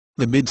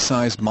The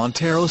mid-sized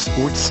Montero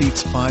Sport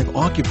seats 5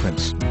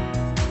 occupants.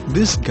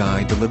 This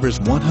guy delivers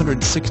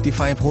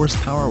 165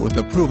 horsepower with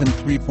a proven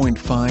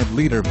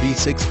 3.5-liter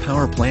V6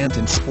 power plant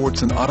and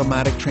sports an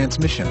automatic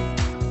transmission.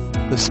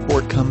 The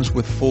Sport comes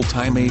with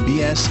full-time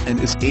ABS and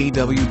is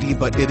AWD,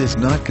 but it is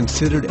not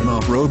considered an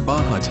off-road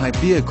Baja type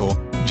vehicle.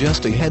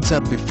 Just a heads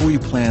up before you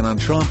plan on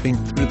tromping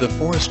through the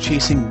forest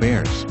chasing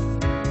bears.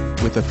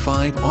 With a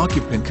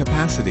 5-occupant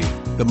capacity,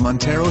 the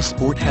Montero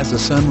Sport has a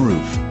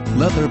sunroof,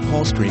 leather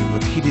upholstery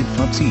with heated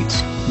front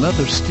seats,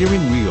 leather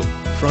steering wheel,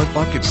 front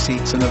bucket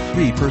seats and a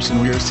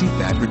 3-person rear seat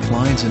that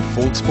reclines and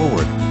folds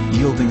forward,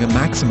 yielding a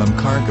maximum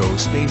cargo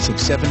space of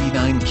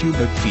 79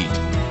 cubic feet.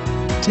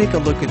 Take a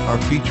look at our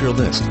feature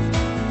list.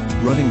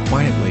 Running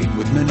quietly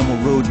with minimal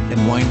road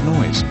and wind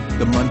noise,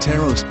 the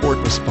Montero Sport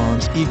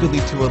responds eagerly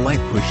to a light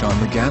push on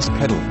the gas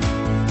pedal.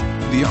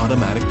 The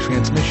automatic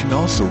transmission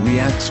also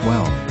reacts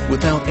well,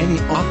 without any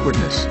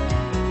awkwardness.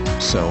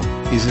 So,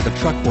 is it a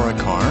truck or a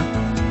car?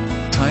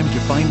 Time to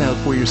find out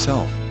for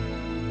yourself.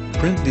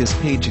 Print this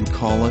page and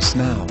call us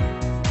now.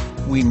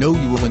 We know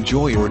you will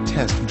enjoy your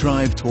test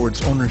drive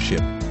towards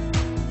ownership.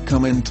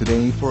 Come in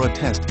today for a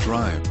test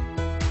drive.